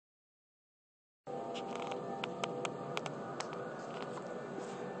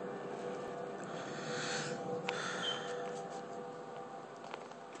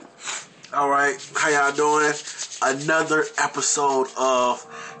Alright, how y'all doing? Another episode of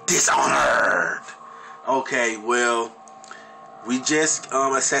Dishonored. Okay, well, we just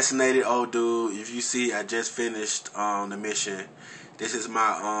assassinated old dude. If you see, I just finished the mission. This is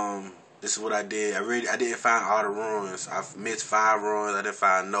my this is what I did. I didn't find all the ruins. I missed 5 ruins. I didn't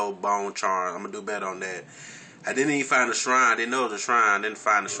find no bone charm. I'm gonna do better on that. I didn't even find the shrine. I didn't know it was a shrine. I didn't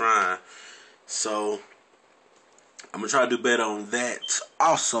find the shrine. So I'm gonna try to do better on that.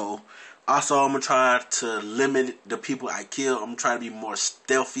 Also, I'm gonna try to limit the people I kill. I'm gonna try to be more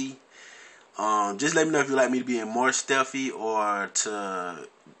stealthy. Just let me know if you like me to be more stealthy or to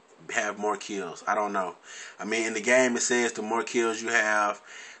have more kills. I don't know. I mean, in the game it says the more kills you have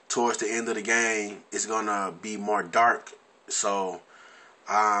towards the end of the game, it's gonna be more dark. So,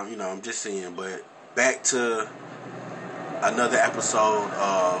 you know, I'm just saying. But back to another episode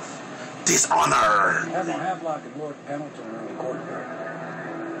of Dishonored. Admiral Havelock and Lord Pendleton are in the courtyard.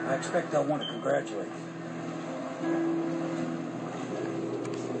 I expect they'll want to congratulate you.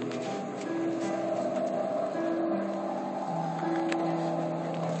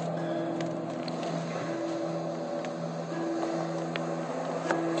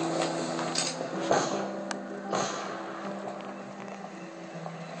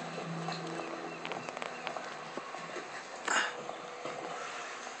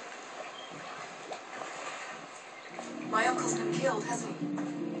 My uncle's been killed, hasn't he?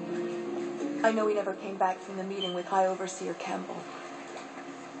 I know he never came back from the meeting with High Overseer Campbell.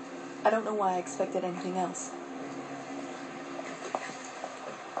 I don't know why I expected anything else.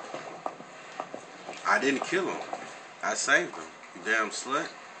 I didn't kill him. I saved him. You damn slut.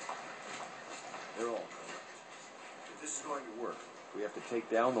 They're all correct. If this is going to work, we have to take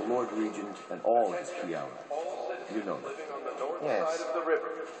down the Lord Regent and all of his key allies. You know that. Yes.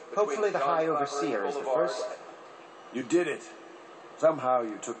 Hopefully the High Overseer is the first. You did it. Somehow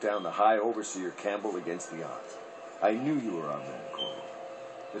you took down the High Overseer Campbell against the odds. I knew you were our man, Corporal.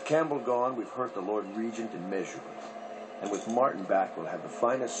 With Campbell gone, we've hurt the Lord Regent immeasurably. And with Martin back, we'll have the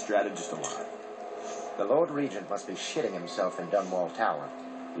finest strategist alive. The Lord Regent must be shitting himself in Dunwall Tower.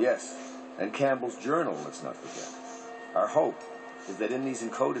 Yes, and Campbell's journal, let's not forget. Our hope is that in these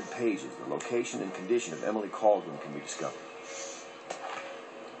encoded pages, the location and condition of Emily Caldwin can be discovered.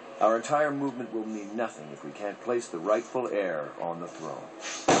 Our entire movement will mean nothing if we can't place the rightful heir on the throne.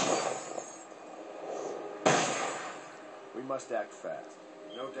 We must act fast.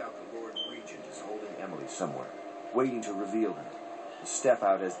 No doubt the Lord Regent is holding Emily somewhere, waiting to reveal her, to step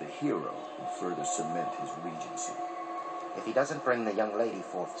out as the hero and further cement his regency. If he doesn't bring the young lady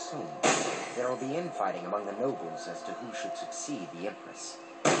forth soon, there will be infighting among the nobles as to who should succeed the Empress.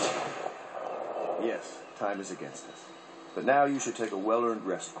 Yes, time is against us. But now you should take a well-earned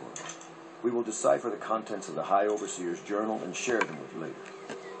rest, Corporal. We will decipher the contents of the High Overseer's journal and share them with you later.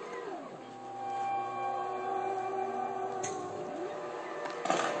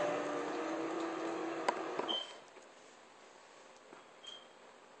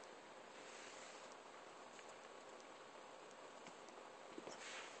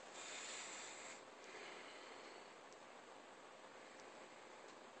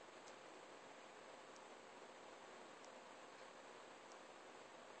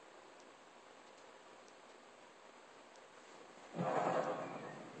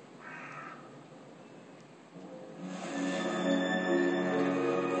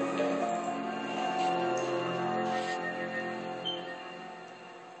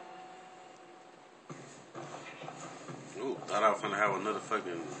 Thought I was gonna have another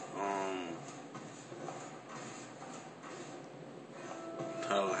fucking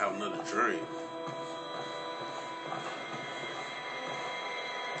thought I was gonna have another dream.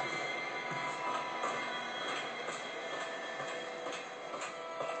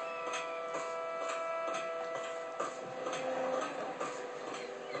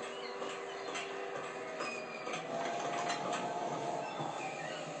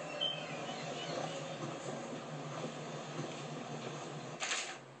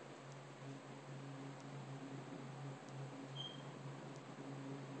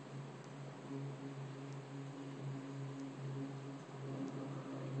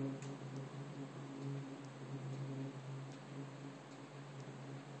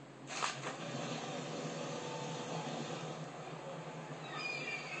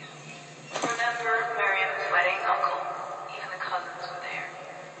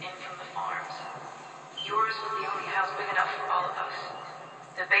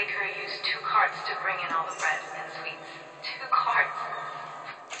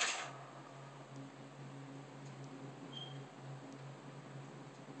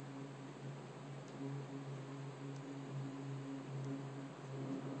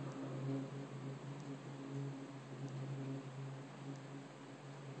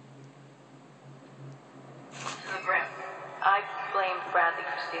 Bradley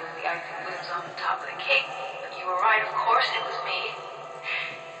for stealing the icing balloons on the top of the cake. But you were right, of course it was me.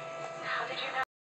 How did you know?